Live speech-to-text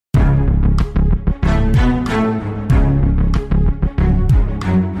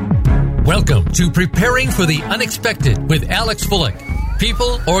to Preparing for the Unexpected with Alex Fullick.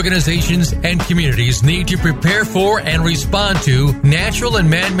 People, organizations, and communities need to prepare for and respond to natural and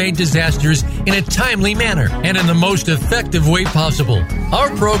man-made disasters in a timely manner and in the most effective way possible.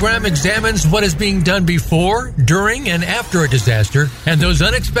 Our program examines what is being done before, during, and after a disaster and those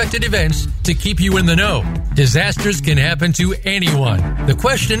unexpected events to keep you in the know. Disasters can happen to anyone. The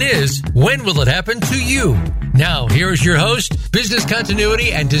question is, when will it happen to you? Now, here is your host, business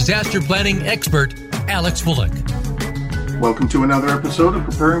continuity and disaster planning expert, Alex Fullick. Welcome to another episode of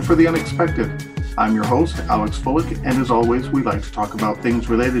Preparing for the Unexpected. I'm your host, Alex Fullick, and as always, we like to talk about things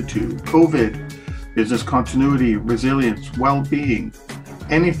related to COVID, business continuity, resilience, well-being,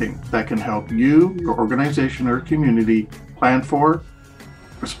 anything that can help you, your organization, or community plan for,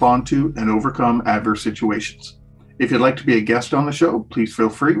 respond to, and overcome adverse situations. If you'd like to be a guest on the show, please feel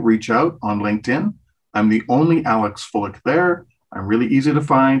free to reach out on LinkedIn. I'm the only Alex Fullick there. I'm really easy to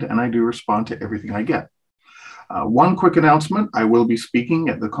find, and I do respond to everything I get. One quick announcement, I will be speaking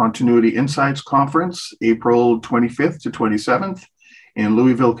at the Continuity Insights Conference, April 25th to 27th in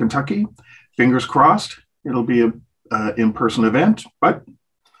Louisville, Kentucky. Fingers crossed, it'll be an in-person event, but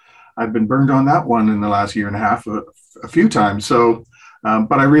I've been burned on that one in the last year and a half a few times. So,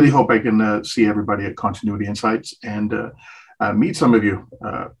 but I really hope I can see everybody at Continuity Insights and meet some of you.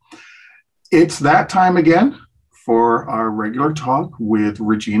 It's that time again for our regular talk with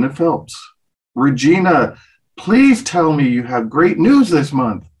Regina Phelps. Regina, please tell me you have great news this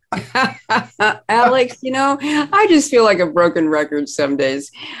month. Alex, I just feel like a broken record some days.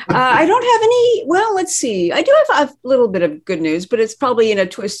 I don't have any, well, let's see. I do have a little bit of good news, but it's probably in a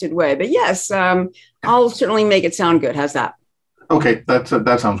twisted way. But yes, I'll certainly make it sound good. How's that? Okay,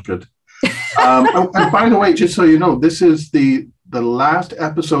 that sounds good. And by the way, just so you know, this is the last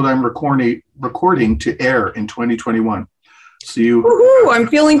episode I'm recording to air in 2021. So I'm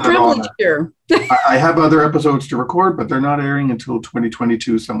feeling privileged here. I have other episodes to record, but they're not airing until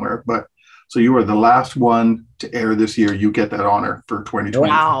 2022 somewhere. But so you are the last one to air this year. You get that honor for 2020.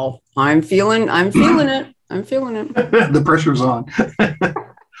 Wow. I'm feeling it. I'm feeling it. The pressure's on.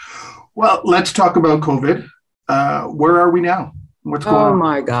 Well, let's talk about COVID. Where are we now? What's going on? Oh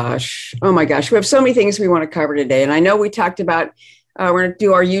my gosh. We have so many things we want to cover today. And I know we talked about we're going to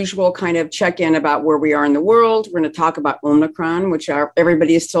do our usual kind of check-in about where we are in the world. We're going to talk about Omicron, which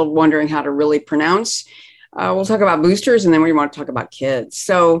everybody is still wondering how to really pronounce. We'll talk about boosters, and then we want to talk about kids.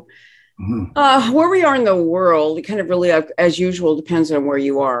 So where we are in the world, it kind of really, as usual, depends on where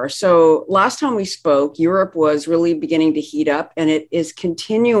you are. So last time we spoke, Europe was really beginning to heat up, and it is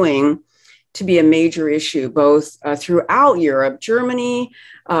continuing to be a major issue, both throughout Europe, Germany,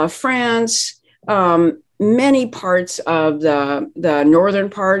 France, many parts of the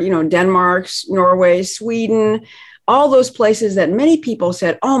northern part, Denmark, Norway, Sweden, all those places that many people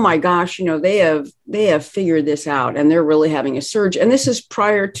said, oh my gosh, they have figured this out and they're really having a surge. And this is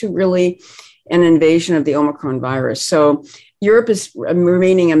prior to really an invasion of the Omicron virus. So Europe is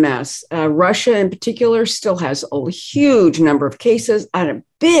remaining a mess. Russia in particular still has a huge number of cases and a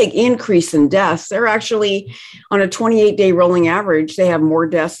big increase in deaths. They're actually on a 28-day rolling average. They have more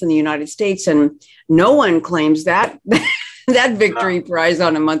deaths than the United States, and no one claims that victory prize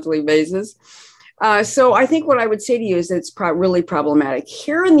on a monthly basis. So I think what I would say to you is that it's really problematic.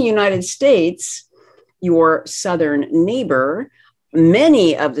 Here in the United States, your southern neighbor,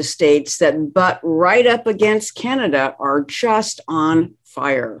 many of the states that butt right up against Canada are just on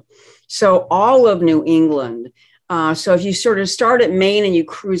fire. So all of New England. So if you sort of start at Maine and you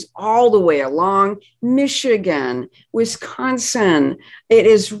cruise all the way along, Michigan, Wisconsin, it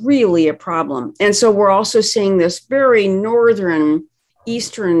is really a problem. And so we're also seeing this very northern,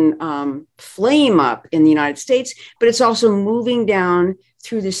 eastern flame up in the United States, but it's also moving down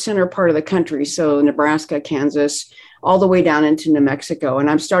through the center part of the country. So Nebraska, Kansas, all the way down into New Mexico. And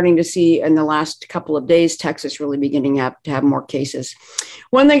I'm starting to see in the last couple of days, Texas really beginning to have more cases.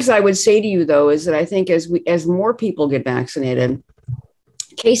 One thing I would say to you, though, is that I think as more people get vaccinated,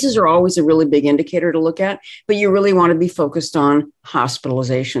 cases are always a really big indicator to look at, but you really want to be focused on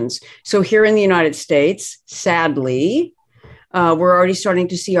hospitalizations. So here in the United States, sadly, we're already starting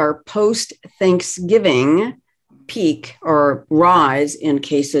to see our post-Thanksgiving peak or rise in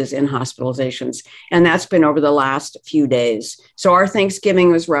cases and hospitalizations. And that's been over the last few days. So our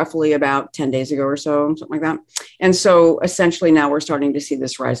Thanksgiving was roughly about 10 days ago or so, something like that. And so essentially now we're starting to see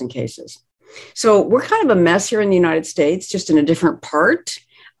this rise in cases. So we're kind of a mess here in the United States, just in a different part.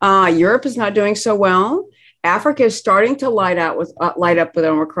 Europe is not doing so well. Africa is starting to light up with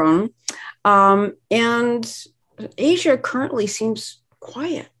Omicron. And Asia currently seems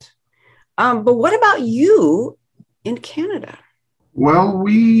quiet. But what about you in Canada? Well,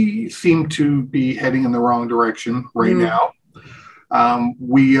 we seem to be heading in the wrong direction right now.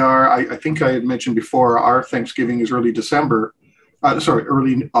 We are, I think I had mentioned before, our Thanksgiving is early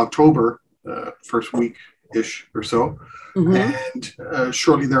October, first week-ish or so. And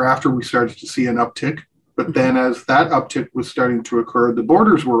shortly thereafter, we started to see an uptick. But then as that uptick was starting to occur, the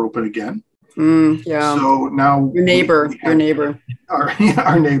borders were open again. So now your neighbor, our neighbor,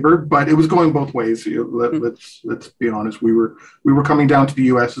 but it was going both ways. Let's be honest. We were coming down to the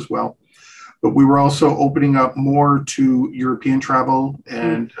U.S. as well, but we were also opening up more to European travel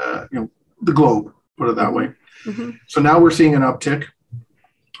and the globe. Put it that way. So now we're seeing an uptick,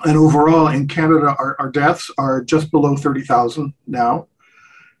 and overall in Canada, our deaths are just below 30,000 now.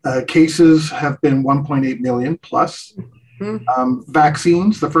 Cases have been 1.8 million plus.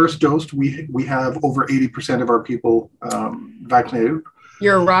 Vaccines, the first dose, we have over 80% of our people vaccinated.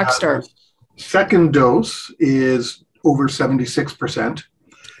 You're a rock star. Second dose is over 76%.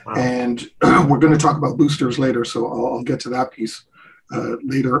 Wow. And we're going to talk about boosters later, so I'll get to that piece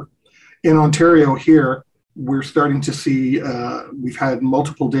later. In Ontario here, we're starting to see, we've had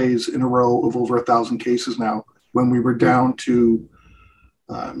multiple days in a row of over 1,000 cases now, when we were down to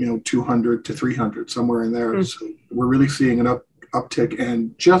 200 to 300, somewhere in there. So we're really seeing an uptick.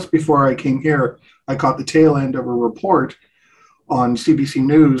 And just before I came here, I caught the tail end of a report on CBC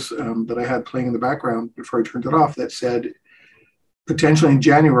News that I had playing in the background before I turned it off that said potentially in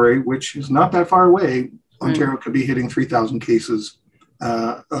January, which is not that far away, Ontario could be hitting 3,000 cases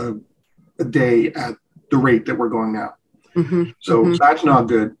a day at the rate that we're going now. So that's not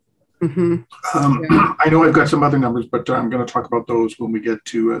good. I know I've got some other numbers, but I'm going to talk about those when we get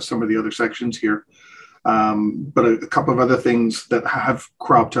to some of the other sections here. But a couple of other things that have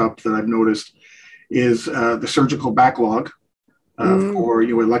cropped up that I've noticed is the surgical backlog for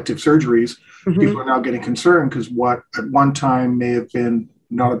elective surgeries. People are now getting concerned because what at one time may have been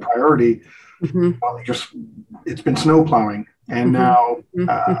not a priority, well, it's been snow plowing. And now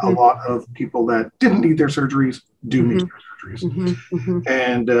a lot of people that didn't need their surgeries do need their surgeries.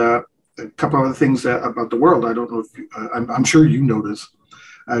 And a couple of other things about the world. I don't know if I'm sure you notice.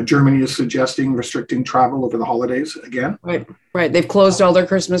 Germany is suggesting restricting travel over the holidays again. Right. They've closed all their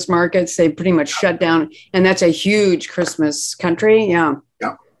Christmas markets. They pretty much shut down, and that's a huge Christmas country. Yeah.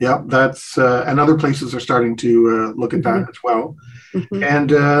 That's and other places are starting to look at that as well. And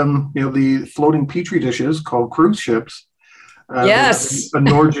the floating petri dishes called cruise ships. Yes. A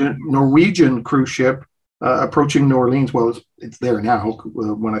Norwegian cruise ship approaching New Orleans. Well, it's there now.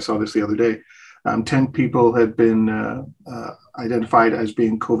 When I saw this the other day, 10 people had been identified as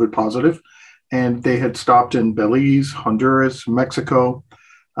being COVID positive, and they had stopped in Belize, Honduras, Mexico,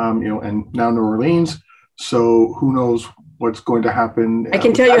 and now New Orleans. So who knows what's going to happen? I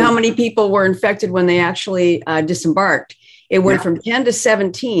can tell you how many people were infected when they actually disembarked. It went from 10 to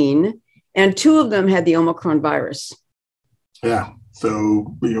 17, and 2 of them had the Omicron virus. Yeah.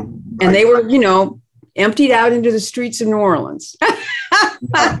 So, and they were, emptied out into the streets of New Orleans.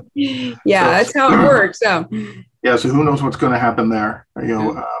 That's how it works. So who knows what's going to happen there?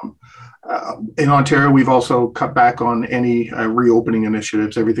 In Ontario, we've also cut back on any reopening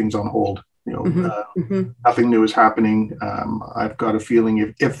initiatives. Everything's on hold. Nothing new is happening. I've got a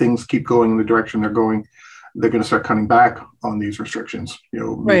feeling if things keep going in the direction they're going, they're going to start cutting back on these restrictions.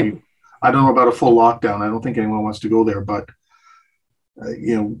 Maybe, I don't know about a full lockdown. I don't think anyone wants to go there, but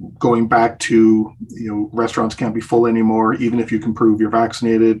going back to, restaurants can't be full anymore, even if you can prove you're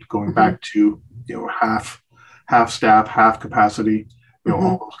vaccinated, going back to, half staff, half capacity,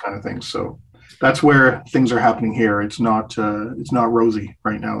 all those kind of things. So that's where things are happening here. It's not rosy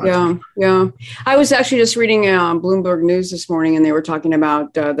right now. Yeah. I was actually just reading Bloomberg News this morning, and they were talking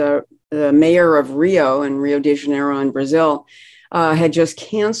about the mayor of Rio de Janeiro in Brazil had just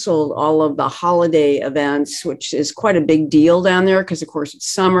canceled all of the holiday events, which is quite a big deal down there because, of course, it's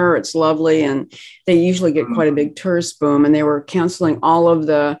summer, it's lovely, and they usually get quite a big tourist boom. And they were canceling all of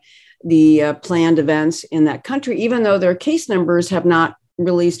the planned events in that country, even though their case numbers have not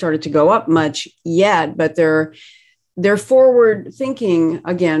really started to go up much yet. But they're forward thinking,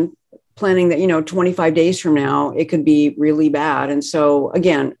 again, planning that, 25 days from now, it could be really bad. And so,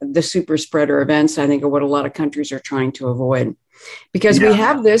 again, the super spreader events, I think, are what a lot of countries are trying to avoid. Because we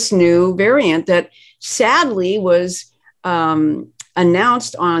have this new variant that sadly was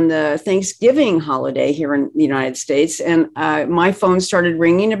announced on the Thanksgiving holiday here in the United States. And my phone started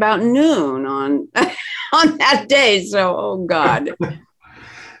ringing about noon on that day. So, oh God.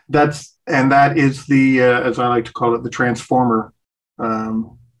 That is the, as I like to call it, the Transformer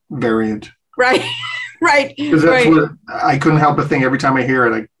variant. Right. Because that's what I couldn't help but think every time I hear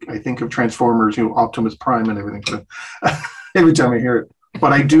it, I think of Transformers, Optimus Prime and everything. So. every time I hear it.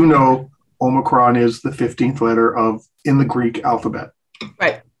 But I do know Omicron is the 15th letter in the Greek alphabet.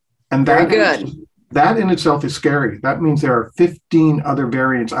 Right. And very good. That in itself is scary. That means there are 15 other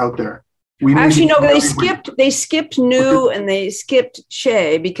variants out there. Actually, no, they skipped new and they skipped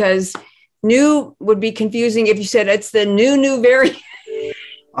Shay because new would be confusing if you said it's the new variant.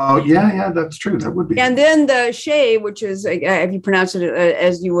 Oh, yeah, that's true. That would be. And then the Shay, which is, if you pronounce it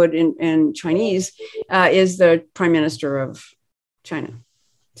as you would in Chinese, is the Prime Minister of China.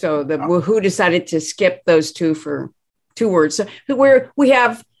 So who decided to skip those two for 2 words. So we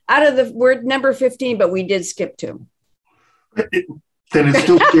have out of the word number 15, but we did skip 2. Then it's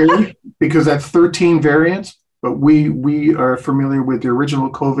still scary because that's 13 variants, but we are familiar with the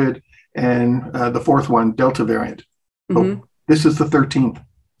original COVID and the 4th one, Delta variant. Mm-hmm. Oh, this is the 13th.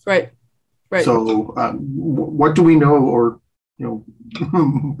 Right. So what do we know, or,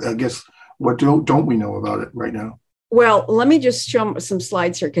 I guess, what don't we know about it right now? Well, let me just show some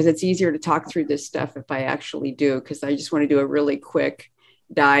slides here because it's easier to talk through this stuff if I actually do, because I just want to do a really quick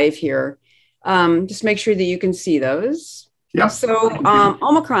dive here. Just make sure that you can see those. Yeah. So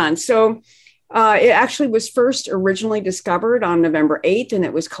Omicron. So it actually was first originally discovered on November 8th, and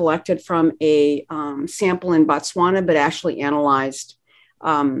it was collected from a sample in Botswana, but actually analyzed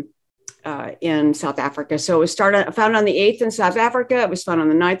in South Africa. So it was found on the 8th in South Africa. It was found on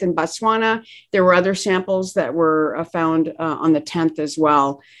the 9th in Botswana. There were other samples that were found on the 10th as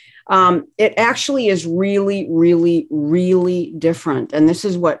well. It actually is really, really, really different. And this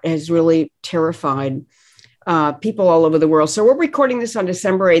is what has really terrified people all over the world. So we're recording this on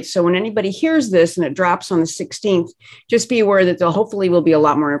December 8th. So when anybody hears this and it drops on the 16th, just be aware that there hopefully will be a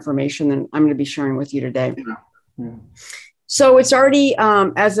lot more information than I'm going to be sharing with you today. Yeah. So it's already,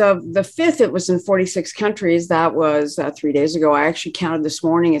 as of the 5th, it was in 46 countries. That was 3 days ago. I actually counted this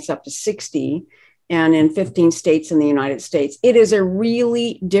morning. It's up to 60 and in 15 states in the United States. It is a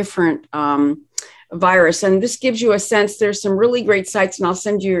really different virus. And this gives you a sense. There's some really great sites, and I'll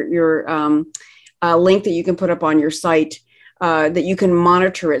send you your link that you can put up on your site that you can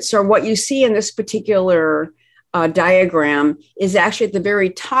monitor it. So what you see in this particular diagram is actually at the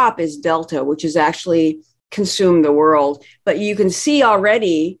very top is Delta, which is actually consume the world. But you can see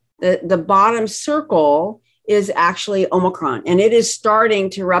already the bottom circle is actually Omicron, and it is starting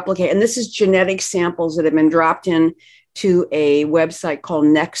to replicate. And this is genetic samples that have been dropped in to a website called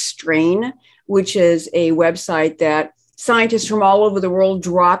Next Strain, which is a website that scientists from all over the world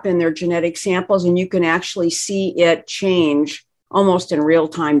drop in their genetic samples, and you can actually see it change almost in real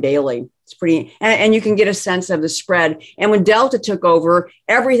time daily. It's pretty, and you can get a sense of the spread. And when Delta took over,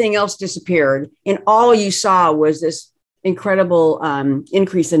 everything else disappeared, and all you saw was this incredible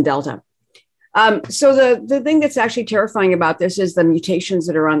increase in Delta. So the thing that's actually terrifying about this is the mutations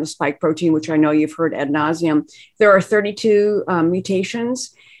that are on the spike protein, which I know you've heard ad nauseum. There are 32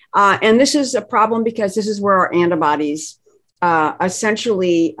 mutations. And this is a problem because this is where our antibodies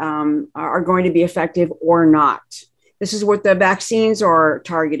essentially are going to be effective or not. This is what the vaccines are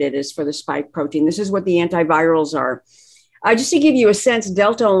targeted as for the spike protein. This is what the antivirals are. Just to give you a sense,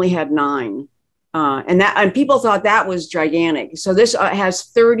 Delta only had 9. And people thought that was gigantic. So this has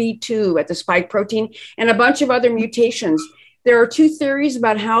 32 at the spike protein and a bunch of other mutations. There are 2 theories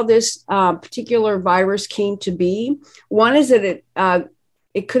about how this particular virus came to be. One is that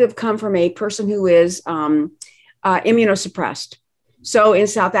it could have come from a person who is immunosuppressed. So in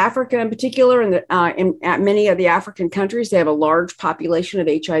South Africa in particular, and at many of the African countries, they have a large population of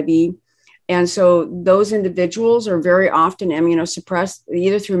HIV. And so those individuals are very often immunosuppressed,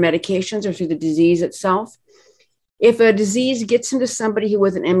 either through medications or through the disease itself. If a disease gets into somebody who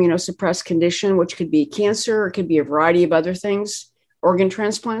with an immunosuppressed condition, which could be cancer, or it could be a variety of other things, organ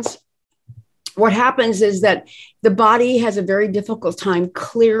transplants, what happens is that the body has a very difficult time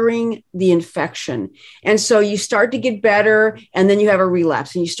clearing the infection. And so you start to get better, and then you have a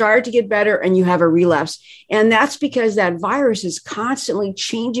relapse, and you start to get better and you have a relapse. And that's because that virus is constantly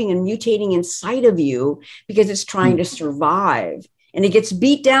changing and mutating inside of you because it's trying to survive, and it gets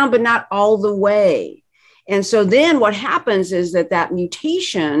beat down, but not all the way. And so then what happens is that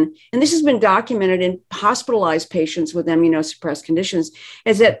mutation, and this has been documented in hospitalized patients with immunosuppressed conditions,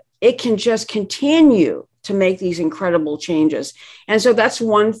 is that it can just continue to make these incredible changes. And so that's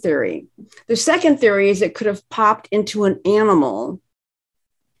one theory. The second theory is it could have popped into an animal,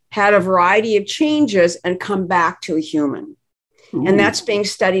 had a variety of changes, and come back to a human. Ooh. And that's being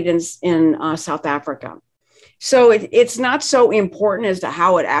studied in South Africa. So it's not so important as to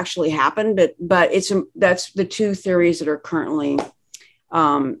how it actually happened, but that's the 2 theories that are currently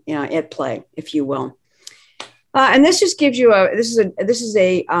at play, if you will. And this just gives you this is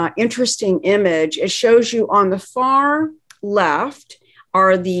a interesting image. It shows you on the far left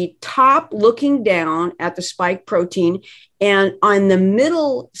are the top looking down at the spike protein. And on the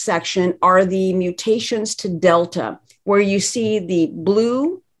middle section are the mutations to Delta, where you see the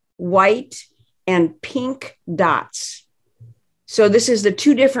blue, white, and pink dots. So this is the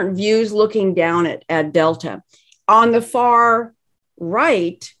two different views looking down at Delta. On the far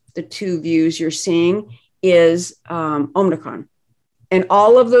right, the two views you're seeing is Omicron. And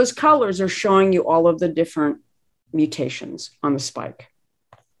all of those colors are showing you all of the different mutations on the spike.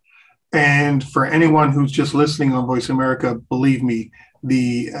 And for anyone who's just listening on Voice America, believe me,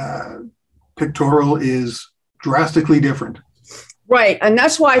 the pictorial is drastically different. Right. And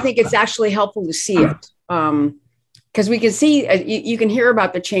that's why I think it's actually helpful to see it. Because we can see, you can hear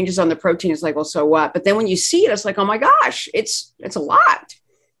about the changes on the protein. It's like, well, so what? But then when you see it, it's like, oh my gosh, it's a lot.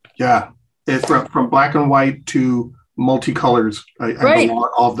 Yeah. It's from black and white to multicolors. Right. A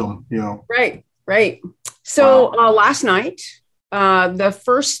lot of them, you know. Right. So last night, the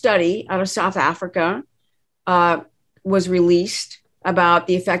first study out of South Africa was released about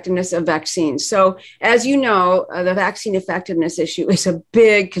the effectiveness of vaccines. So as you know, the vaccine effectiveness issue is a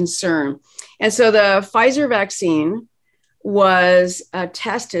big concern. And so the Pfizer vaccine was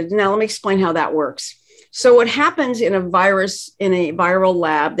tested. Now, let me explain how that works. So what happens in a viral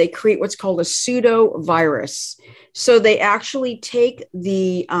lab, they create what's called a pseudovirus. So they actually take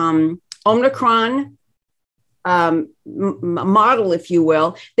the Omicron model, if you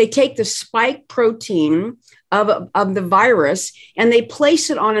will. They take the spike protein of the virus and they place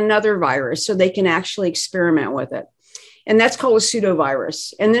it on another virus so they can actually experiment with it. And that's called a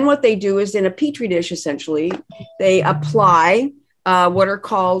pseudovirus. And then what they do is in a petri dish, essentially, they apply what are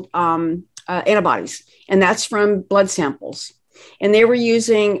called antibodies. And that's from blood samples. And they were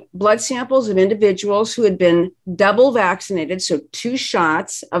using blood samples of individuals who had been double vaccinated, so 2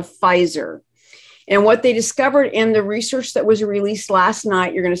 shots of Pfizer. And what they discovered in the research that was released last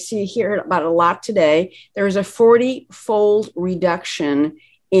night, you're going to hear about a lot today, there was a 40-fold reduction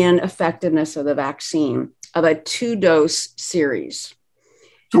in effectiveness of the vaccine of a 2-dose series.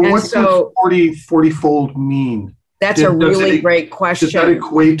 So what's the 40-fold mean? That's a really great question. Does that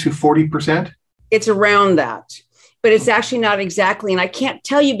equate to 40%? It's around that, but it's actually not exactly. And I can't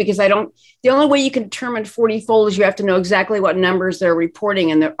tell you because the only way you can determine 40-fold is you have to know exactly what numbers they're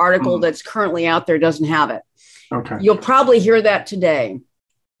reporting. And the article that's currently out there doesn't have it. Okay. You'll probably hear that today.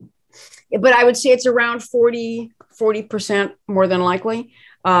 But I would say it's around 40% more than likely.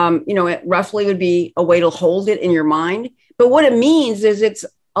 It roughly would be a way to hold it in your mind. But what it means is it's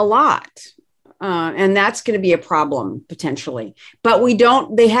a lot. And that's going to be a problem potentially. But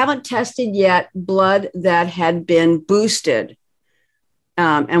they haven't tested yet blood that had been boosted.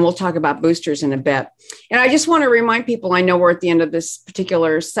 And we'll talk about boosters in a bit. And I just want to remind people, I know we're at the end of this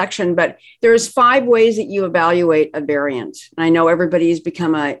particular section, but there's 5 ways that you evaluate a variant. And I know everybody's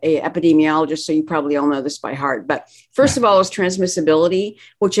become a epidemiologist, so you probably all know this by heart. But first of all is transmissibility,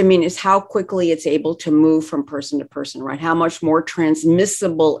 which I mean is how quickly it's able to move from person to person, right? How much more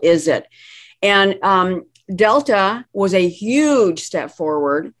transmissible is it? And Delta was a huge step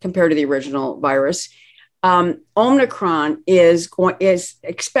forward compared to the original virus. Omicron is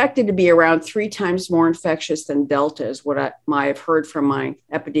expected to be around 3 times more infectious than Delta, is what I have heard from my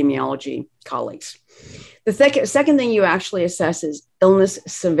epidemiology colleagues. The second thing you actually assess is illness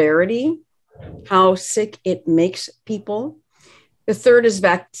severity, how sick it makes people. The third is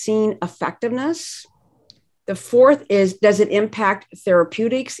vaccine effectiveness. The fourth is, does it impact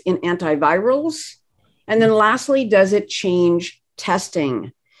therapeutics in antivirals? And then lastly, does it change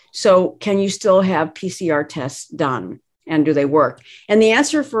testing? So can you still have PCR tests done? And do they work? And the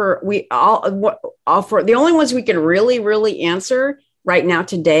answer for the only ones we can really answer right now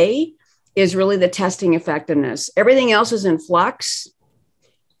today is really the testing effectiveness. Everything else is in flux.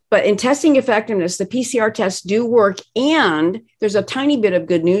 But in testing effectiveness, the PCR tests do work. And there's a tiny bit of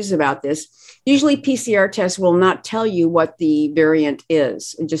good news about this. Usually PCR tests will not tell you what the variant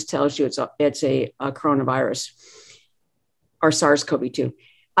is. It just tells you it's a coronavirus or SARS-CoV-2.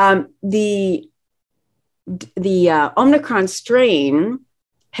 The Omicron strain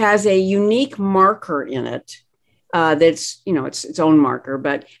has a unique marker in it that's, its own marker.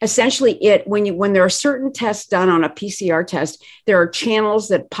 But essentially when there are certain tests done on a PCR test, there are channels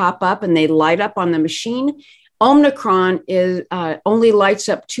that pop up and they light up on the machine. Omicron only lights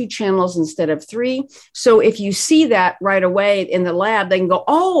up 2 channels instead of 3. So if you see that right away in the lab, they can go,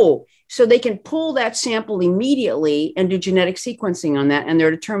 oh, so they can pull that sample immediately and do genetic sequencing on that. And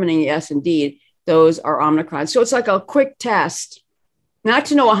they're determining, yes, indeed, those are Omicron. So it's like a quick test, not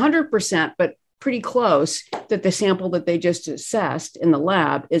to know 100%, but pretty close that the sample that they just assessed in the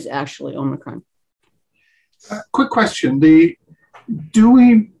lab is actually Omicron. Quick question. Do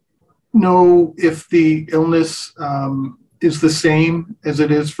we know if the illness is the same as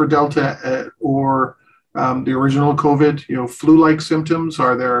it is for Delta or the original COVID? Flu-like symptoms.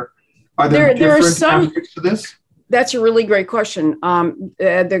 Are there different aspects to this? That's a really great question.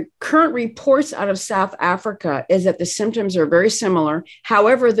 The current reports out of South Africa is that the symptoms are very similar.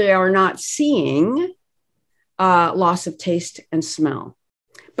 However, they are not seeing loss of taste and smell.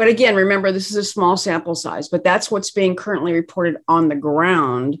 But again, remember, this is a small sample size, but that's what's being currently reported on the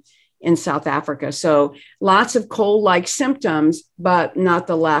ground in South Africa. So lots of cold-like symptoms, but not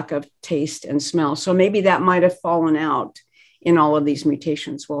the lack of taste and smell. So maybe that might have fallen out in all of these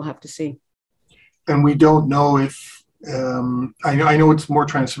mutations. We'll have to see. And we don't know if, I know it's more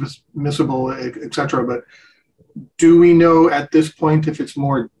transmissible, et cetera, but do we know at this point if it's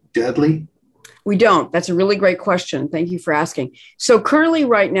more deadly? We don't. That's a really great question. Thank you for asking. So currently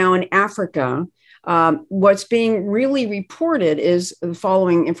right now in Africa, what's being really reported is the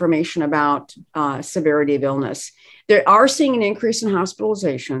following information about severity of illness. They are seeing an increase in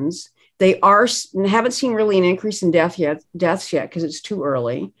hospitalizations. They haven't seen really an increase in deaths yet because it's too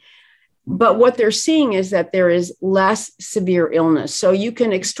early. But what they're seeing is that there is less severe illness. So you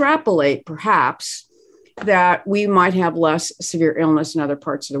can extrapolate perhaps that we might have less severe illness in other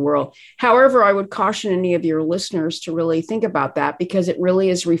parts of the world. However, I would caution any of your listeners to really think about that because it really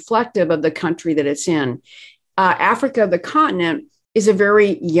is reflective of the country that it's in. Africa, the continent, is a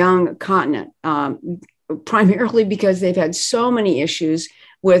very young continent, primarily because they've had so many issues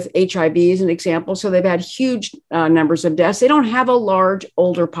with HIV as an example. So they've had huge numbers of deaths. They don't have a large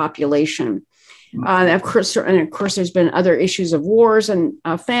older population. Of course, there's been other issues of wars and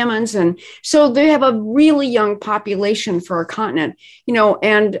famines. And so they have a really young population for our continent,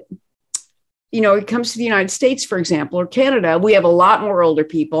 and it comes to the United States, for example, or Canada, we have a lot more older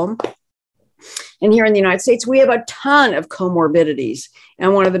people. And here in the United States, we have a ton of comorbidities.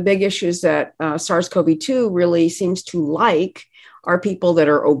 And one of the big issues that SARS-CoV-2 really seems to like are people that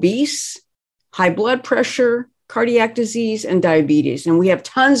are obese, high blood pressure, cardiac disease, and diabetes. And we have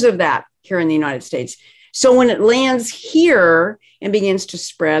tons of that here in the United States. So when it lands here and begins to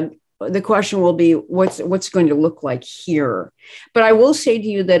spread, the question will be, what's going to look like here? But I will say to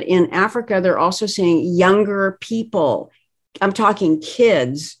you that in Africa, they're also seeing younger people, I'm talking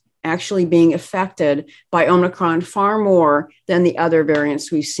kids, actually being affected by Omicron far more than the other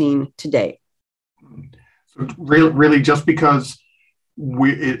variants we've seen to date. So really just because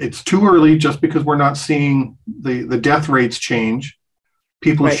it's too early, just because we're not seeing the death rates change,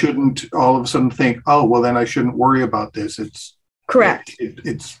 people right. shouldn't all of a sudden think, oh, well, then I shouldn't worry about this. It's correct.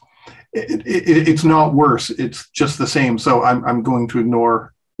 It's not worse. It's just the same. So I'm going to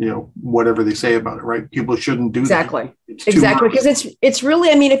ignore, whatever they say about it, right? People shouldn't do exactly. that. Exactly. Because it's really,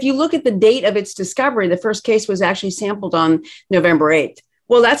 if you look at the date of its discovery, the first case was actually sampled on November 8th.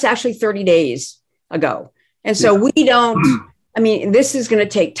 Well, that's actually 30 days ago. And so we don't, this is going to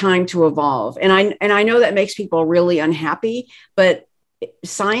take time to evolve. And I know that makes people really unhappy, but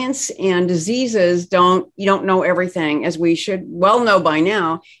science and diseases you don't know everything, as we should well know by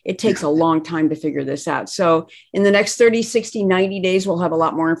now. It takes a long time to figure this out. So in the next 30, 60, 90 days, we'll have a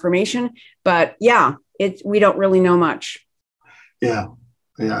lot more information. But we don't really know much. Yeah,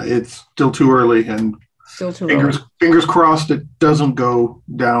 it's still too early, and fingers crossed it doesn't go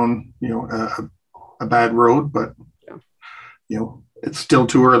down, a bad road. But it's still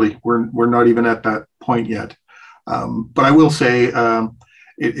too early. We're not even at that point yet. But I will say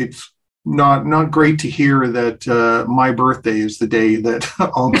it's not great to hear that my birthday is the day that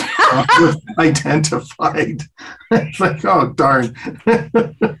Omicron was identified. It's like, oh, darn.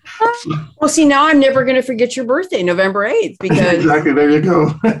 Well, see, now I'm never going to forget your birthday, November 8th, because exactly, there you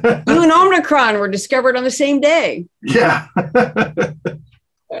go. You and Omicron were discovered on the same day. Yeah.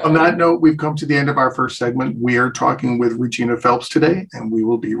 On that note, we've come to the end of our first segment. We are talking with Regina Phelps today, and we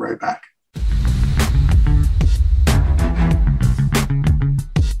will be right back.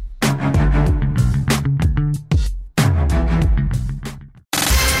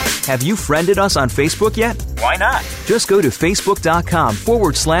 Have you friended us on Facebook yet? Why not? Just go to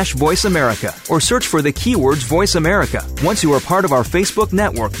facebook.com/Voice America or search for the keywords Voice America. Once you are part of our Facebook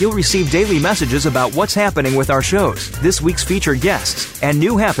network, you'll receive daily messages about what's happening with our shows, this week's featured guests, and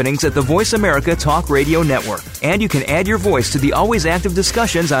new happenings at the Voice America Talk Radio Network. And you can add your voice to the always active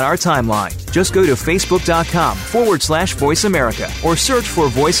discussions on our timeline. Just go to facebook.com/Voice America or search for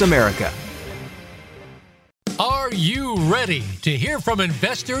Voice America. Are you ready to hear from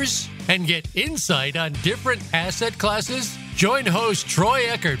investors and get insight on different asset classes? Join host Troy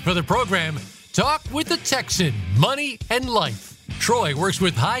Eckert for the program Talk with the Texan, Money and Life. Troy works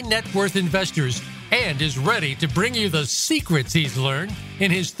with high net worth investors and is ready to bring you the secrets he's learned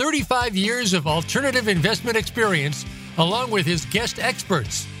in his 35 years of alternative investment experience, along with his guest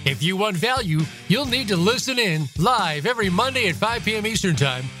experts. If you want value, you'll need to listen in live every Monday at 5 p.m. Eastern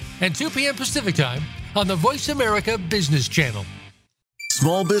Time and 2 p.m. Pacific Time on the Voice America Business Channel.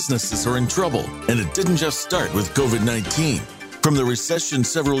 Small businesses are in trouble, and it didn't just start with COVID-19. From the recession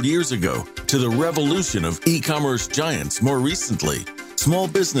several years ago to the revolution of e-commerce giants more recently, small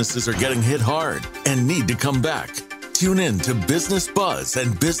businesses are getting hit hard and need to come back. Tune in to Business Buzz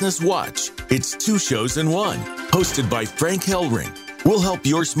and Business Watch. It's 2 shows in one, hosted by Frank Hellring. We'll help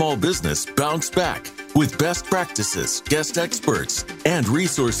your small business bounce back with best practices, guest experts, and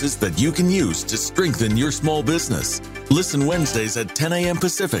resources that you can use to strengthen your small business. Listen Wednesdays at 10 a.m.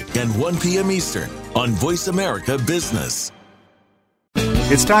 Pacific and 1 p.m. Eastern on Voice America Business.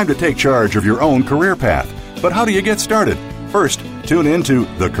 It's time to take charge of your own career path. But how do you get started? First, tune in to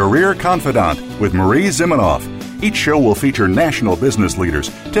The Career Confidant with Marie Zimenoff. Each show will feature national business leaders,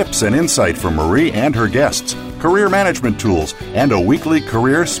 tips and insight from Marie and her guests, career management tools, and a weekly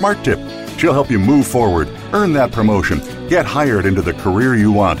career smart tip. She'll help you move forward, earn that promotion, get hired into the career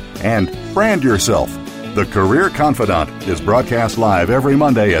you want, and brand yourself. The Career Confidant is broadcast live every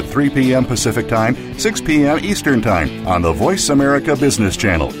Monday at 3 p.m. Pacific Time, 6 p.m. Eastern Time on the Voice America Business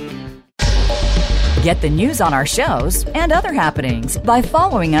Channel. Get the news on our shows and other happenings by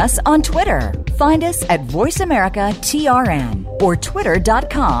following us on Twitter. Find us at VoiceAmericaTRN or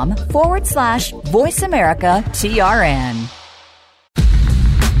twitter.com/VoiceAmericaTRN.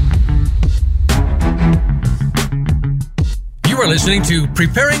 You are listening to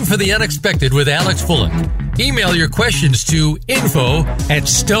Preparing for the Unexpected with Alex Fullick. Email your questions to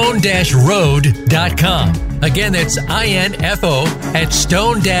info@stone-road.com. Again, that's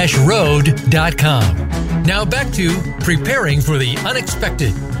info@stone-road.com. Now back to Preparing for the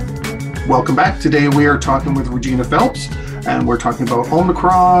Unexpected. Welcome back. Today we are talking with Regina Phelps, and we're talking about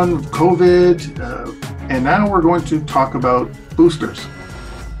Omicron, COVID, and now we're going to talk about boosters.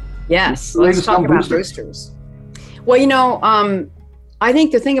 Yes, let's talk about boosters. Well, I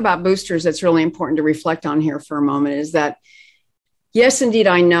think the thing about boosters that's really important to reflect on here for a moment is that, yes, indeed,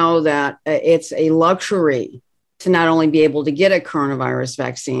 I know that it's a luxury to not only be able to get a coronavirus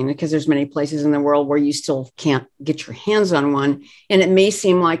vaccine, because there's many places in the world where you still can't get your hands on one. And it may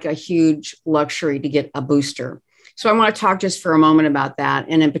seem like a huge luxury to get a booster. So I want to talk just for a moment about that.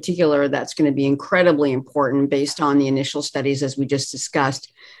 And in particular, that's going to be incredibly important based on the initial studies, as we just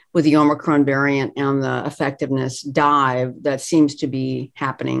discussed, with the Omicron variant and the effectiveness dive that seems to be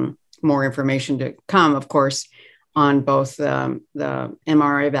happening. More information to come, of course, on both the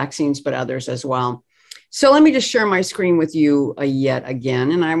mRNA vaccines, but others as well. So let me just share my screen with you yet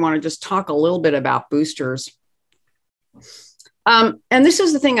again. And I want to just talk a little bit about boosters. And this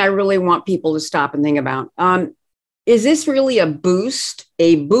is the thing I really want people to stop and think about. Is this really a boost,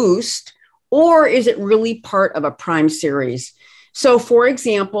 or is it really part of a prime series? So, for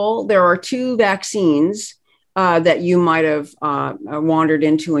example, there are 2 vaccines that you might have wandered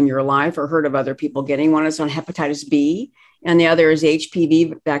into in your life or heard of other people getting. One is on hepatitis B, and the other is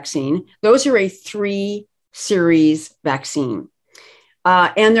HPV vaccine. Those are a 3-series vaccine.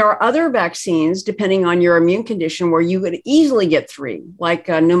 And there are other vaccines, depending on your immune condition, where you could easily get 3, like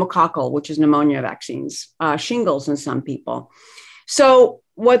pneumococcal, which is pneumonia vaccines, shingles in some people. So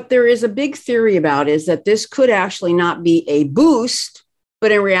what there is a big theory about is that this could actually not be a boost,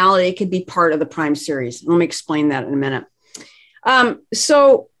 but in reality, it could be part of the prime series. Let me explain that in a minute.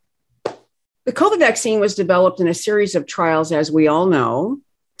 So the COVID vaccine was developed in a series of trials, as we all know,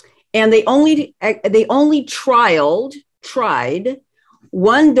 and they only tried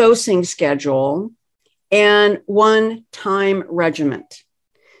one dosing schedule and one time regimen.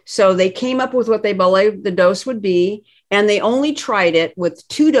 So they came up with what they believed the dose would be, and they only tried it with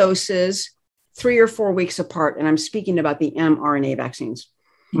 2 doses, 3 or 4 weeks apart. And I'm speaking about the mRNA vaccines.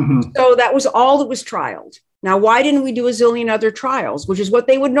 Mm-hmm. So that was all that was trialed. Now, why didn't we do a zillion other trials, which is what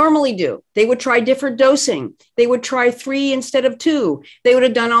they would normally do? They would try different dosing. They would try 3 instead of 2. They would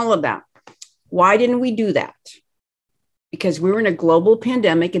have done all of that. Why didn't we do that? Because we were in a global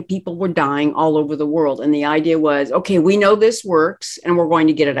pandemic and people were dying all over the world. And the idea was, okay, we know this works and we're going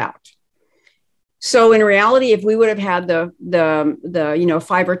to get it out. So in reality, if we would have had the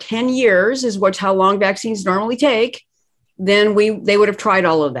 5 or 10 years is how long vaccines normally take, then they would have tried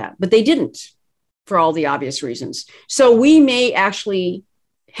all of that, but they didn't, for all the obvious reasons. So we may actually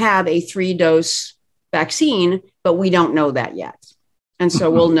have a 3-dose vaccine, but we don't know that yet. And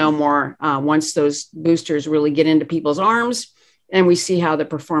so we'll know more once those boosters really get into people's arms and we see how the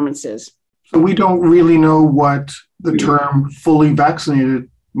performance is. So we don't really know what the term fully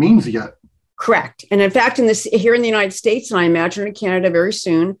vaccinated means yet. Correct. And in fact, here in the United States, and I imagine in Canada very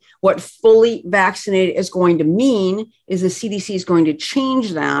soon, what fully vaccinated is going to mean is the CDC is going to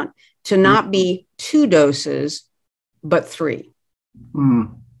change that to not be 2 doses, but 3.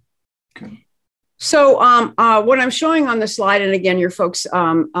 Okay. So what I'm showing on the slide, and again, your folks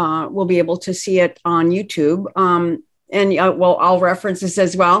will be able to see it on YouTube. I'll reference this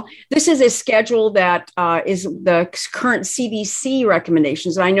as well. This is a schedule that is the current CDC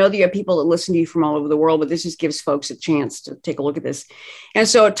recommendations. And I know that you have people that listen to you from all over the world, but this just gives folks a chance to take a look at this. And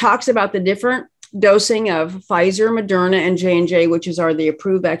so it talks about the different dosing of Pfizer, Moderna, and J&J, which are the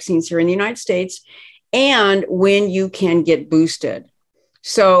approved vaccines here in the United States, and when you can get boosted.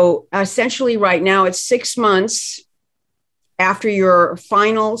 So essentially right now it's 6 months after your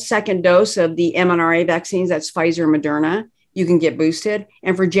final second dose of the mRNA vaccines, that's Pfizer, Moderna, you can get boosted.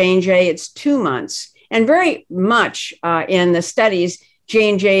 And for J&J, it's 2 months. And very much in the studies,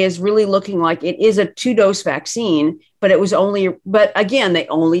 J&J is really looking like it is a 2-dose vaccine, but again, they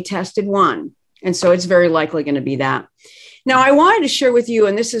only tested 1. And so it's very likely going to be that. Now, I wanted to share with you,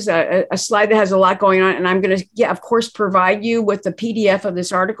 and this is a slide that has a lot going on, and I'm going to, of course, provide you with the PDF of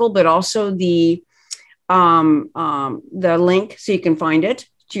this article, but also the link so you can find it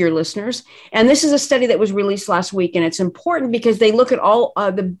to your listeners. And this is a study that was released last week, and it's important because they look at all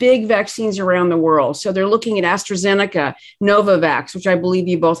the big vaccines around the world. So they're looking at AstraZeneca, Novavax, which I believe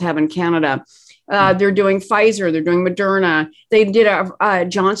you both have in Canada. They're doing Pfizer, they're doing Moderna. They did a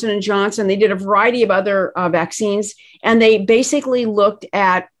Johnson & Johnson. They did a variety of other vaccines, and they basically looked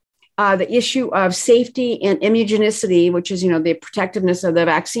at the issue of safety and immunogenicity, which is, the protectiveness of the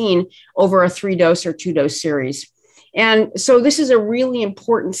vaccine over a 3-dose or 2-dose series. And so this is a really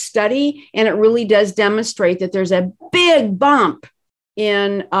important study, and it really does demonstrate that there's a big bump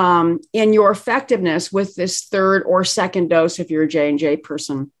in your effectiveness with this 3rd or 2nd dose if you're a J&J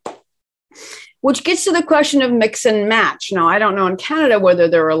person. Which gets to the question of mix and match. Now, I don't know in Canada whether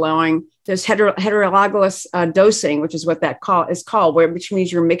they're allowing this heterologous dosing, which is what that is called, which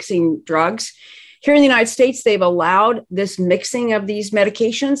means you're mixing drugs. Here in the United States, they've allowed this mixing of these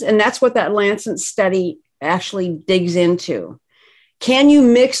medications, and that's what that Lancet study actually digs into. Can you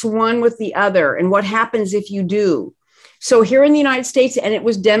mix one with the other, and what happens if you do? So here in the United States, and it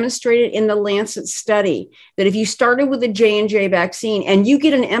was demonstrated in the Lancet study, that if you started with a J&J vaccine and you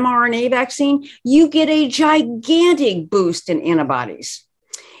get an mRNA vaccine, you get a gigantic boost in antibodies.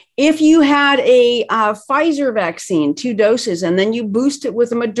 If you had a Pfizer vaccine, 2 doses, and then you boost it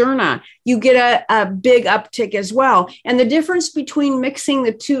with a Moderna, you get a big uptick as well. And the difference between mixing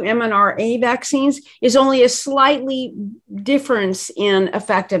the 2 mRNA vaccines is only a slightly difference in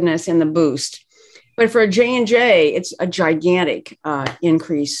effectiveness in the boost. But for a J&J, it's a gigantic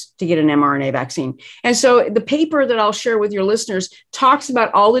increase to get an mRNA vaccine. And so the paper that I'll share with your listeners talks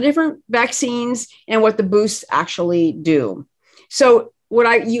about all the different vaccines and what the boosts actually do. So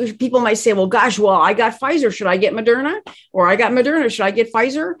people might say, well, I got Pfizer. Should I get Moderna? Or I got Moderna. Should I get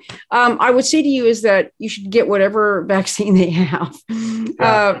Pfizer? I would say to you is that you should get whatever vaccine they have.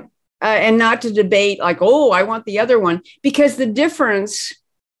 Yeah. And not to debate like, I want the other one, because the difference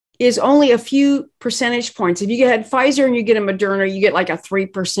is only a few percentage points. If you had Pfizer and you get a Moderna, you get like a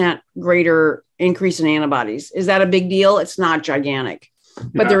 3% greater increase in antibodies. Is that a big deal? It's not gigantic,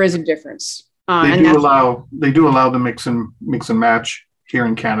 but there is a difference. They do allow the mix and match here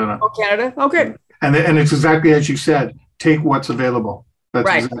in Canada. Oh, Canada? Okay. And it's exactly as you said, take what's available. That's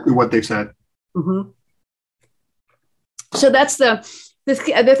right. Exactly what they said. Mm-hmm. So that's the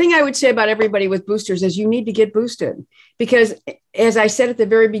thing I would say about everybody with boosters is you need to get boosted, because as I said at the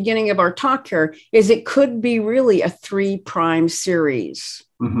very beginning of our talk here, is it could be really a 3' series.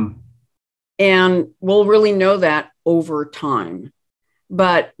 Mm-hmm. And we'll really know that over time.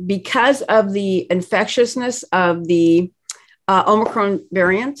 But because of the infectiousness of the Omicron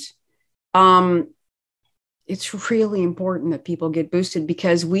variant, it's really important that people get boosted,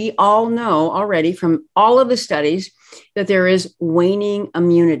 because we all know already from all of the studies that there is waning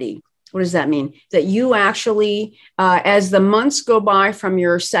immunity. What does that mean? That you actually, as the months go by from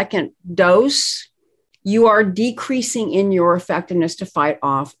your second dose, you are decreasing in your effectiveness to fight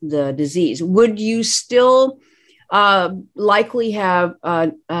off the disease. Would you still likely have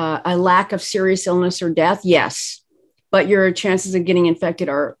a lack of serious illness or death? Yes. But your chances of getting infected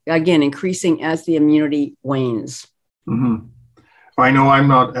are, again, increasing as the immunity wanes. Mm-hmm. I know I'm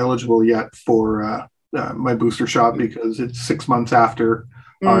not eligible yet for my booster shot because it's 6 months after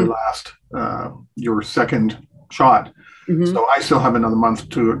our last, your second shot. Mm-hmm. So I still have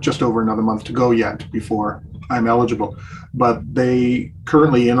just over another month to go yet before I'm eligible. But they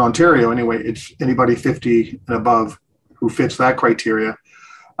currently in Ontario, anyway, it's anybody 50 and above who fits that criteria.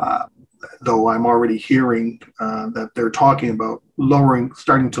 though I'm already hearing that they're talking about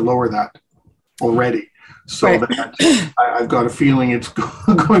starting to lower that already. So right. that I've got a feeling it's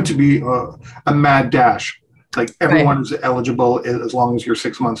going to be a mad dash. Like everyone right. is eligible as long as your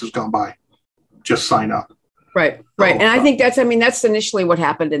 6 months has gone by. Just sign up. Right. And I think that's initially what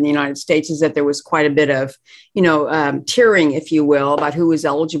happened in the United States, is that there was quite a bit of, tiering, if you will, about who was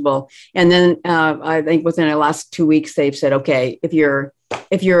eligible. And then I think within the last 2 weeks, they've said, okay, if you're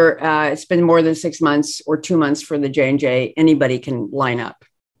it's been more than 6 months or 2 months for the J&J, anybody can line up.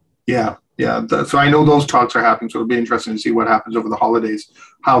 Yeah. So I know those talks are happening. So it'll be interesting to see what happens over the holidays,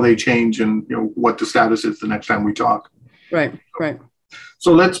 how they change, and what the status is the next time we talk. Right.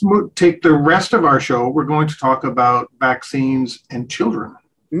 So let's take the rest of our show. We're going to talk about vaccines and children.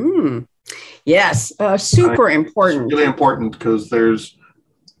 Yes, super important. It's really important because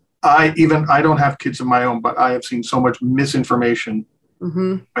I don't have kids of my own, but I have seen so much misinformation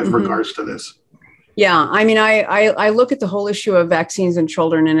with regards to this. Yeah, I mean, I look at the whole issue of vaccines and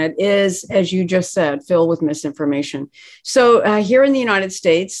children, and it is, as you just said, filled with misinformation. So here in the United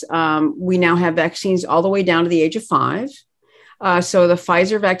States, we now have vaccines all the way down to the age of 5. So the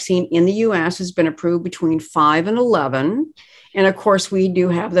Pfizer vaccine in the U.S. has been approved between 5 and 11. And of course, we do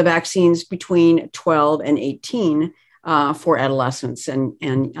have the vaccines between 12 and 18 for adolescents and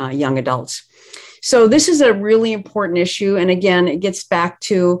young adults. So this is a really important issue. And again, it gets back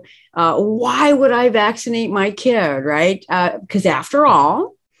to why would I vaccinate my kid, right? Because after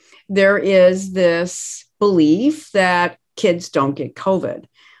all, there is this belief that kids don't get COVID.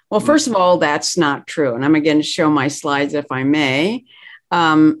 Well, first of all, that's not true. And I'm going to show my slides, if I may.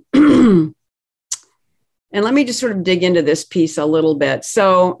 And let me just sort of dig into this piece a little bit.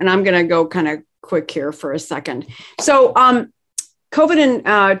 So, and I'm going to go kind of quick here for a second. So COVID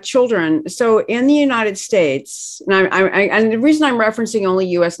in children. So in the United States, and the reason I'm referencing only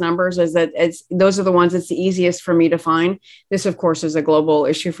US numbers is that those are the ones that's the easiest for me to find. This, of course, is a global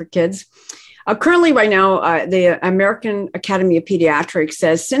issue for kids. Currently, right now, the American Academy of Pediatrics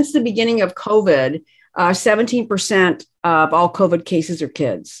says since the beginning of COVID, 17% of all COVID cases are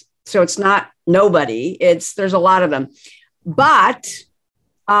kids. So it's not nobody. There's a lot of them. But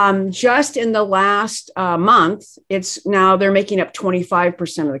just in the last month, they're making up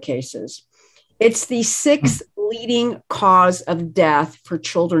 25% of the cases. It's the 6th leading cause of death for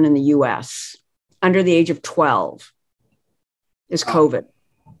children in the U.S. under the age of 12 is COVID.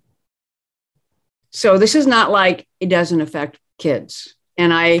 So this is not like it doesn't affect kids.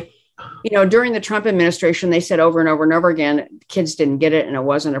 And during the Trump administration, they said over and over and over again, kids didn't get it and it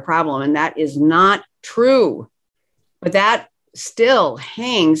wasn't a problem. And that is not true. But that still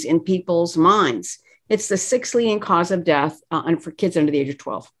hangs in people's minds. It's the 6th leading cause of death for kids under the age of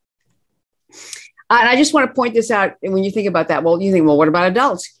 12. And I just want to point this out. When you think about that, what about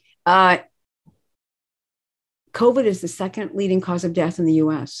adults? COVID is the 2nd leading cause of death in the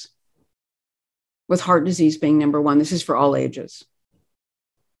U.S., with heart disease being number 1. This is for all ages.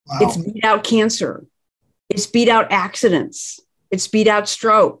 Wow. It's beat out cancer. It's beat out accidents. It's beat out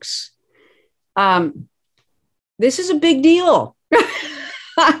strokes. This is a big deal.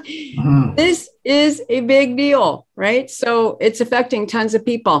 This is a big deal, right? So it's affecting tons of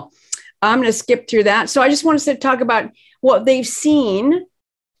people. I'm going to skip through that. So I just want to talk about what they've seen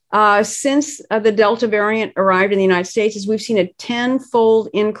since the Delta variant arrived in the United States. Is we've seen a 10-fold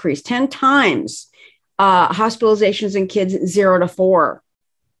increase, 10 times hospitalizations in kids 0 to 4.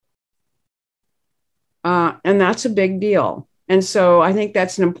 And that's a big deal. And so I think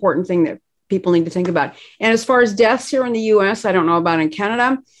that's an important thing that people need to think about. And as far as deaths here in the U.S., I don't know about in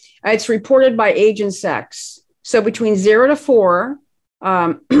Canada, it's reported by age and sex. So between 0 to 4,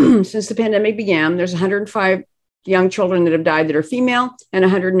 since the pandemic began, there's 105 young children that have died that are female and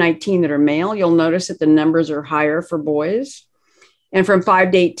 119 that are male. You'll notice that the numbers are higher for boys. And from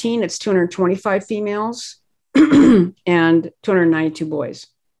 5 to 18, it's 225 females and 292 boys.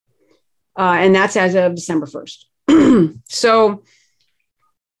 And that's as of December 1st. So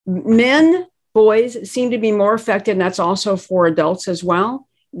boys seem to be more affected, and that's also for adults as well,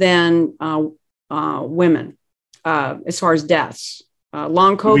 than women as far as deaths.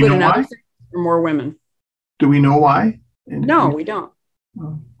 Long COVID and other things are more women. Do we know why? No, we don't.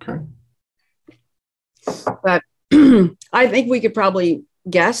 Okay. But I think we could probably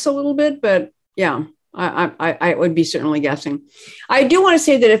guess a little bit, but yeah, I would be certainly guessing. I do want to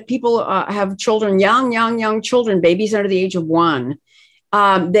say that if people have children, young children, babies under the age of 1,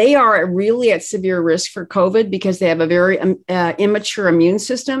 they are really at severe risk for COVID because they have a very immature immune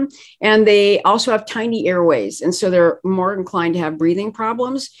system, and they also have tiny airways. And so they're more inclined to have breathing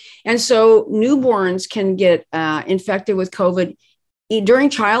problems. And so newborns can get infected with COVID during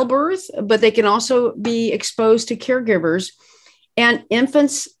childbirth, but they can also be exposed to caregivers. And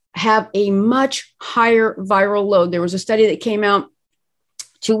infants have a much higher viral load. There was a study that came out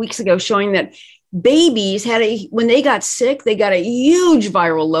 2 weeks ago showing that babies when they got sick, they got a huge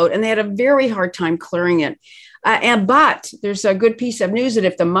viral load and they had a very hard time clearing it. But there's a good piece of news that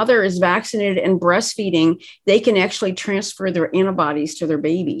if the mother is vaccinated and breastfeeding, they can actually transfer their antibodies to their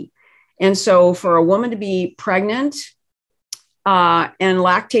baby. And so for a woman to be pregnant and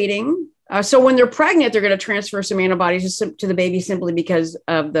lactating, so when they're pregnant, they're going to transfer some antibodies to the baby simply because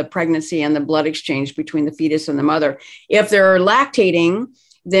of the pregnancy and the blood exchange between the fetus and the mother. If they're lactating,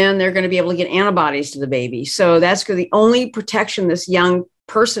 then they're going to be able to get antibodies to the baby. So that's the only protection this young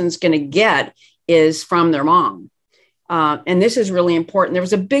person's going to get is from their mom. And this is really important. There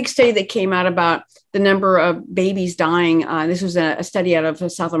was a big study that came out about the number of babies dying. This was a study out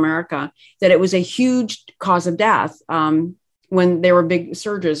of South America, that it was a huge cause of death when there were big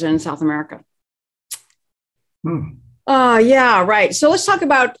surges in South America. Yeah, right. So let's talk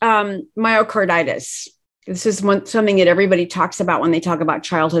about myocarditis. This is something that everybody talks about when they talk about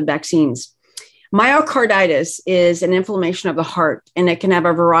childhood vaccines. Myocarditis is an inflammation of the heart, and it can have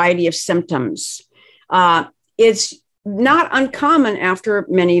a variety of symptoms. It's not uncommon after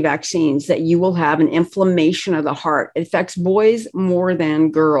many vaccines that you will have an inflammation of the heart. It affects boys more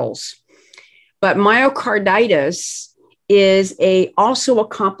than girls. But myocarditis is also a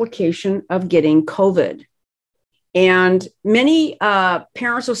complication of getting COVID. And many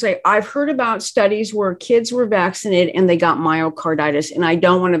parents will say, I've heard about studies where kids were vaccinated and they got myocarditis, and I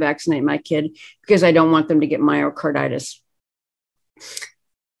don't want to vaccinate my kid because I don't want them to get myocarditis.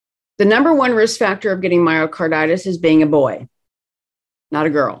 The number one risk factor of getting myocarditis is being a boy, not a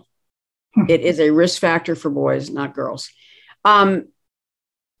girl. It is a risk factor for boys, not girls.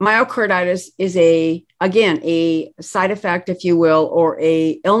 Myocarditis is a side effect, if you will, or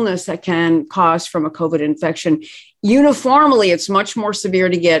a illness that can cause from a COVID infection. Uniformly, it's much more severe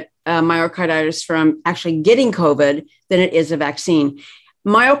to get myocarditis from actually getting COVID than it is a vaccine.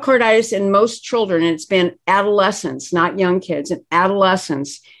 Myocarditis in most children, and it's been adolescents, not young kids, and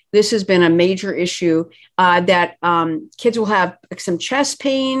adolescents, this has been a major issue that kids will have some chest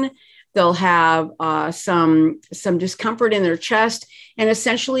pain. They'll have some discomfort in their chest, and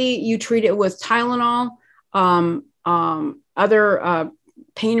essentially you treat it with Tylenol, other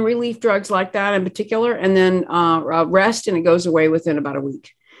pain relief drugs like that in particular, and then rest, and it goes away within about a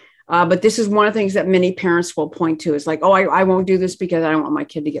week. But this is one of the things that many parents will point to. Is like, oh, I won't do this because I don't want my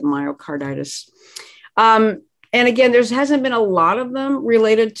kid to get myocarditis. And again, there hasn't been a lot of them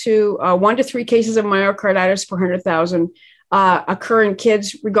related to 1 to 3 cases of myocarditis per 100,000 occur in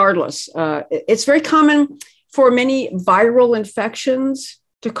kids regardless. It's very common for many viral infections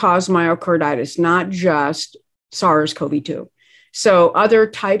to cause myocarditis, not just SARS-CoV-2. So other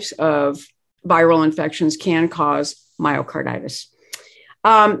types of viral infections can cause myocarditis.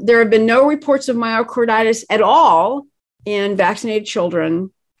 There have been no reports of myocarditis at all in vaccinated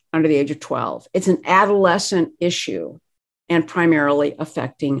children under the age of 12. It's an adolescent issue and primarily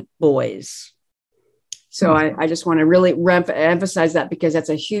affecting boys. So I just want to really emphasize that because that's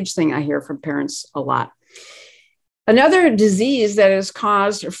a huge thing I hear from parents a lot. Another disease that is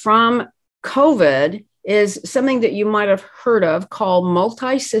caused from COVID is something that you might have heard of called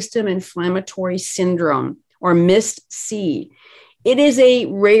multisystem inflammatory syndrome, or MIS-C. It is a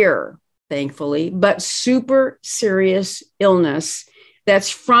rare, thankfully, but super serious illness that's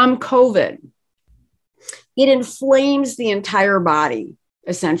from COVID. It inflames the entire body,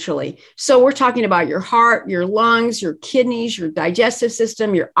 essentially. So we're talking about your heart, your lungs, your kidneys, your digestive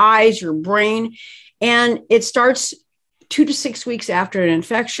system, your eyes, your brain. And it starts 2 to 6 weeks after an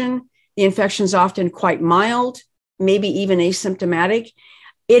infection. The infection is often quite mild, maybe even asymptomatic.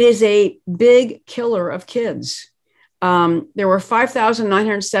 It is a big killer of kids. There were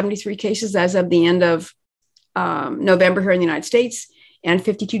 5,973 cases as of the end of November here in the United States, and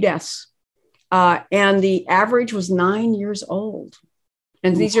 52 deaths. And the average was 9 years old.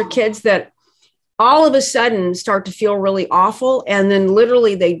 And these are kids that all of a sudden start to feel really awful. And then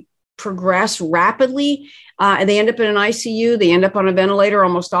literally they progress rapidly. And they end up in an ICU. They end up on a ventilator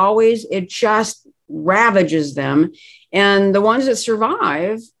almost always. It just ravages them. And the ones that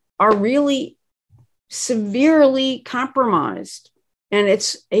survive are really severely compromised. And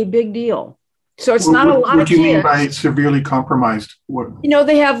it's a big deal. So it's not a lot of kids. What do you mean by severely compromised?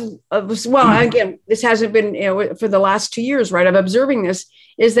 They have, again, this hasn't been for the last 2 years, right? I'm observing this,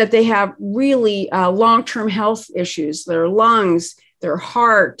 is that they have really long-term health issues, their lungs, their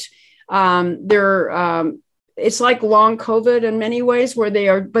heart, it's like long COVID in many ways where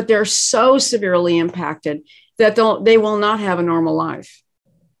they're so severely impacted that they will not have a normal life.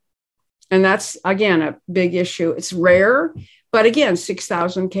 And that's, again, a big issue. It's rare, but again,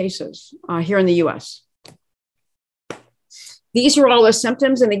 6,000 cases here in the US. These are all the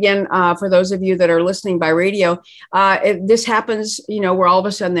symptoms. And again, for those of you that are listening by radio, this happens, where all of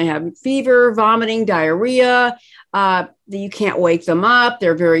a sudden they have fever, vomiting, diarrhea. You can't wake them up.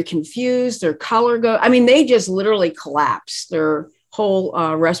 They're very confused. Their color they just literally collapse. Their whole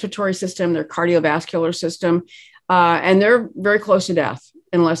respiratory system, their cardiovascular system, and they're very close to death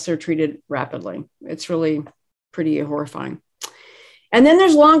unless they're treated rapidly. It's really pretty horrifying. And then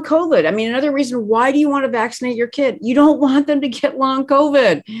there's long COVID. Another reason, why do you want to vaccinate your kid? You don't want them to get long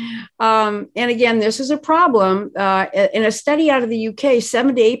COVID. And again, this is a problem. In a study out of the UK,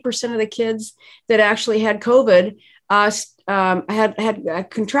 7 to 8% of the kids that actually had COVID had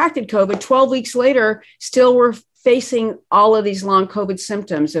contracted COVID 12 weeks later, still were facing all of these long COVID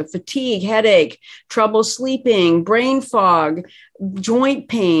symptoms of fatigue, headache, trouble sleeping, brain fog, joint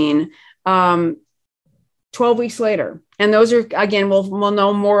pain, 12 weeks later. And those are, again, we'll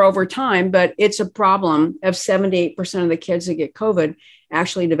know more over time, but it's a problem of 7 to 8% of the kids that get COVID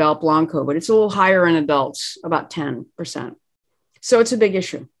actually develop long COVID. It's a little higher in adults, about 10%. So it's a big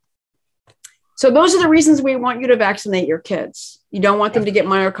issue. So those are the reasons we want you to vaccinate your kids. You don't want them to get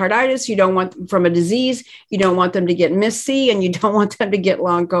myocarditis. You don't want them from a disease. You don't want them to get MIS-C, and you don't want them to get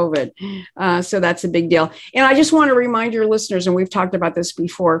long COVID. So that's a big deal. And I just want to remind your listeners, and we've talked about this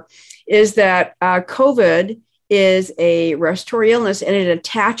before, is that COVID is a respiratory illness, and it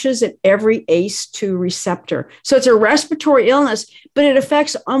attaches at every ACE2 receptor. So it's a respiratory illness, but it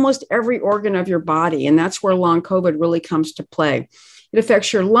affects almost every organ of your body. And that's where long COVID really comes to play. It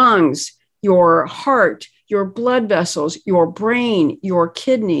affects your lungs, your heart, your blood vessels, your brain, your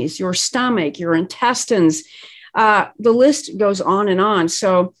kidneys, your stomach, your intestines. The list goes on and on.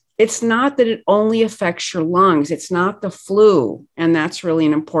 So it's not that it only affects your lungs. It's not the flu. And that's really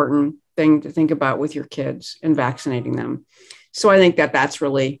an important thing to think about with your kids and vaccinating them. So I think that that's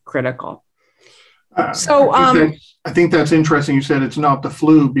really critical. I think that's interesting. You said it's not the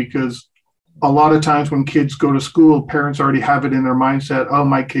flu, because a lot of times when kids go to school, parents already have it in their mindset, oh,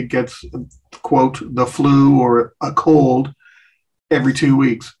 my kid gets, quote, the flu or a cold every 2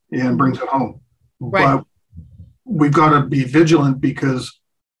 weeks and brings it home. Right. But we've got to be vigilant, because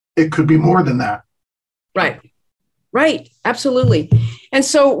it could be more than that. Right. Absolutely. And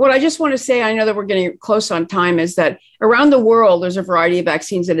so what I just want to say, I know that we're getting close on time, is that around the world, there's a variety of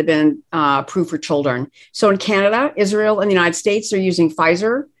vaccines that have been approved for children. So in Canada, Israel, and the United States, they're using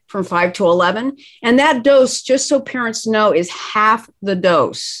Pfizer from 5 to 11. And that dose, just so parents know, is half the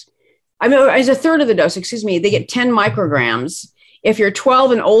dose. It's a third of the dose, They get 10 micrograms. If you're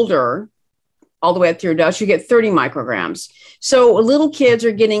 12 and older, all the way up to your dose, you get 30 micrograms. So little kids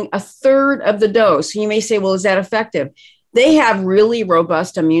are getting a third of the dose. You may say, well, is that effective? They have really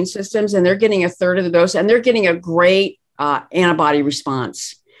robust immune systems, and they're getting a third of the dose, and they're getting a great antibody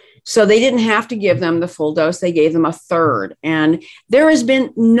response. So they didn't have to give them the full dose. They gave them a third. And there has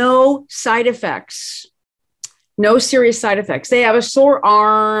been no side effects, no serious side effects. They have a sore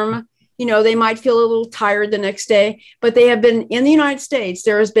arm. They might feel a little tired the next day, but they have been, in the United States,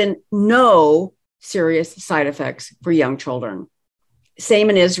 there has been no serious side effects for young children.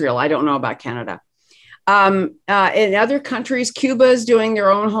 Same in Israel. I don't know about Canada. In other countries, Cuba is doing their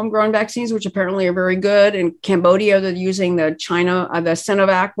own homegrown vaccines, which apparently are very good. In Cambodia, they're using the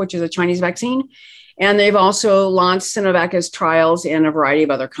Sinovac, which is a Chinese vaccine. And they've also launched Sinovac as trials in a variety of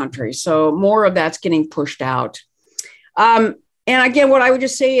other countries. So more of that's getting pushed out. And again, what I would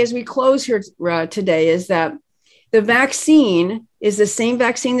just say as we close here today is that the vaccine is the same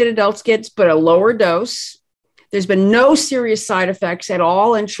vaccine that adults get, but a lower dose. There's been no serious side effects at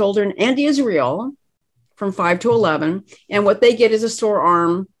all in children and Israel from 5 to 11. And what they get is a sore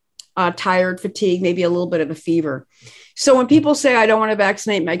arm, tired, fatigue, maybe a little bit of a fever. So when people say, I don't want to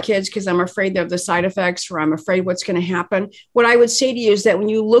vaccinate my kids because I'm afraid of the side effects, or I'm afraid what's going to happen, what I would say to you is that when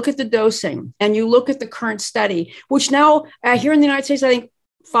you look at the dosing and you look at the current study, which now here in the United States, I think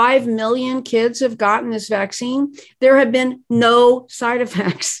 5 million kids have gotten this vaccine, there have been no side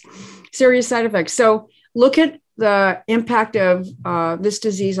effects, serious side effects. So look at the impact of this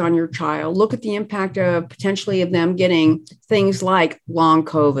disease on your child. Look at the impact of potentially of them getting things like long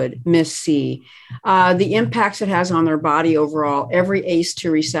COVID, MIS-C, the impacts it has on their body overall, every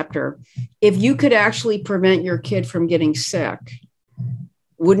ACE2 receptor. If you could actually prevent your kid from getting sick,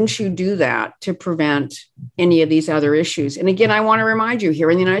 wouldn't you do that to prevent any of these other issues? And again, I want to remind you, here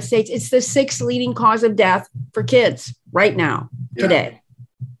in the United States, it's the 6th leading cause of death for kids right now, today.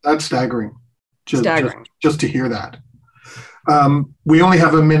 That's staggering. Just to hear that. We only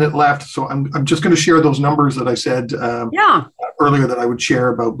have a minute left, so I'm just going to share those numbers that I said earlier that I would share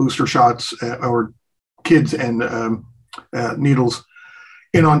about booster shots or kids and needles.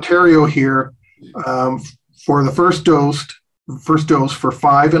 In Ontario here, for the first dose for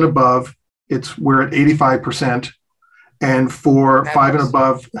 5 and above, we're at 85%. And for 5 and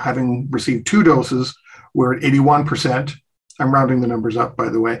above, having received 2 doses, we're at 81%. I'm rounding the numbers up, by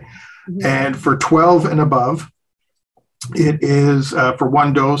the way. Mm-hmm. And for 12 and above, it is for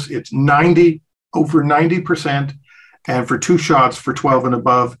 1 dose, it's over 90%. And for 2 shots for 12 and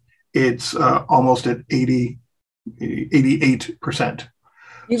above, it's almost at 88%.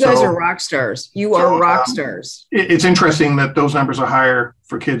 You guys are rock stars. You are rock stars. It's interesting that those numbers are higher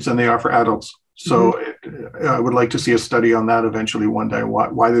for kids than they are for adults. So I would like to see a study on that eventually one day,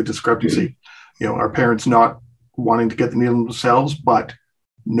 why the discrepancy. Our parents not wanting to get the needle themselves, but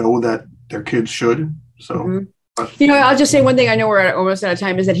know that their kids should. So, I'll just say one thing. I know we're almost out of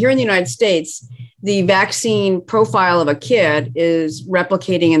time, is that here in the United States, the vaccine profile of a kid is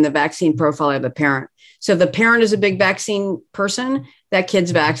replicating in the vaccine profile of the parent. So if the parent is a big vaccine person, that kid's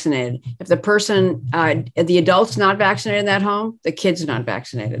vaccinated. If the person, the adult's not vaccinated in that home, the kid's not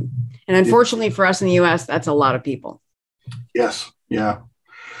vaccinated. And unfortunately for us in the U.S., that's a lot of people. Yes. Yeah.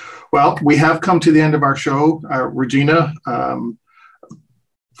 Well, we have come to the end of our show. Regina,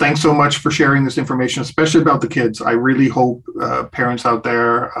 thanks so much for sharing this information, especially about the kids. I really hope parents out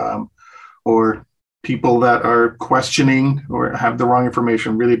there or people that are questioning or have the wrong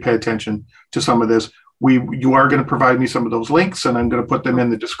information really pay attention to some of this. You are going to provide me some of those links, and I'm going to put them in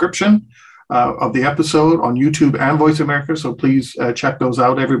the description of the episode on YouTube and Voice America. So please check those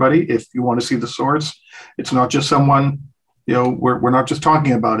out, everybody, if you want to see the source. It's not just someone, we're not just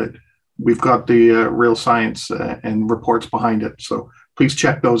talking about it. We've got the real science and reports behind it. So please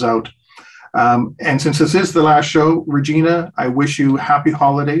check those out. And since this is the last show, Regina, I wish you happy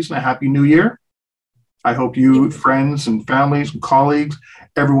holidays and a happy new year. I hope you, friends and families and colleagues,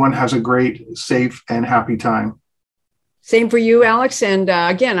 everyone has a great, safe, and happy time. Same for you, Alex. And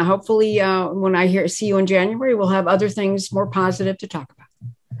again, hopefully when I see you in January, we'll have other things more positive to talk about.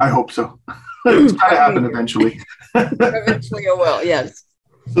 I hope so. It's got to happen eventually. Eventually it will, yes.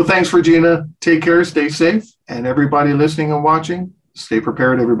 So thanks, Regina. Take care, stay safe. And everybody listening and watching, stay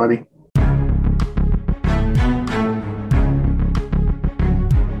prepared, everybody.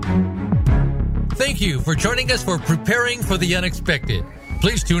 Thank you for joining us for Preparing for the Unexpected.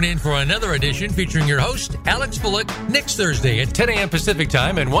 Please tune in for another edition featuring your host, Alex Bullock, next Thursday at 10 a.m. Pacific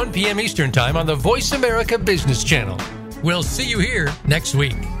Time and 1 p.m. Eastern Time on the Voice America Business Channel. We'll see you here next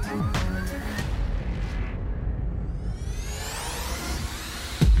week.